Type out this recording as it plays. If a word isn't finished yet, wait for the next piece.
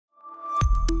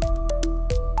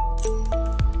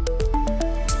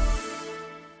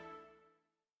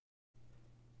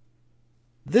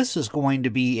This is going to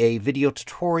be a video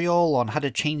tutorial on how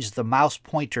to change the mouse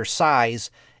pointer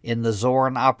size in the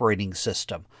Zorin operating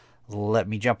system. Let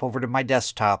me jump over to my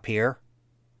desktop here.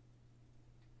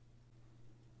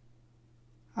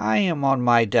 I am on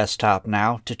my desktop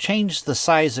now. To change the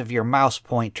size of your mouse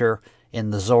pointer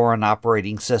in the Zorin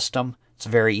operating system, it's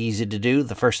very easy to do.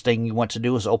 The first thing you want to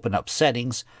do is open up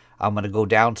Settings. I'm going to go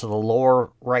down to the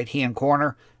lower right hand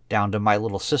corner, down to my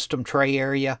little system tray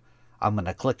area. I'm going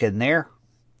to click in there.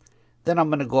 Then I'm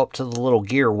going to go up to the little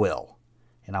gear wheel,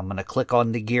 and I'm going to click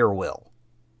on the gear wheel.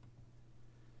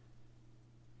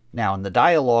 Now in the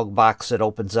dialog box that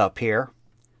opens up here,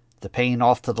 the pane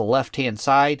off to the left hand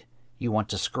side, you want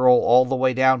to scroll all the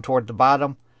way down toward the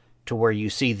bottom to where you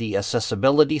see the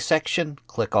accessibility section.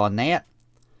 Click on that.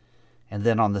 And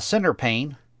then on the center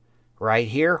pane, right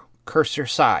here, cursor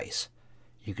size.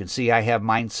 You can see I have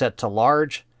mine set to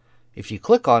large. If you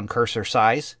click on cursor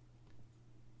size,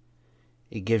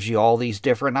 it gives you all these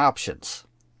different options.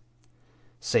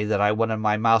 Say that I wanted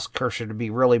my mouse cursor to be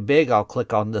really big, I'll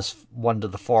click on this one to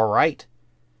the far right.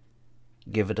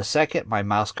 Give it a second, my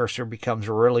mouse cursor becomes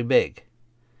really big.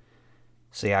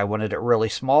 Say I wanted it really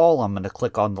small, I'm going to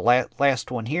click on the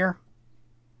last one here.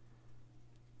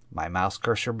 My mouse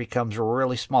cursor becomes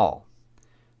really small.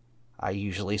 I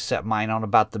usually set mine on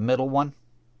about the middle one.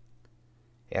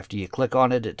 After you click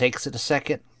on it, it takes it a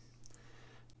second.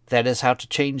 That is how to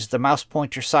change the mouse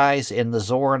pointer size in the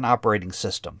Zorin operating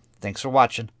system. Thanks for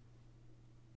watching.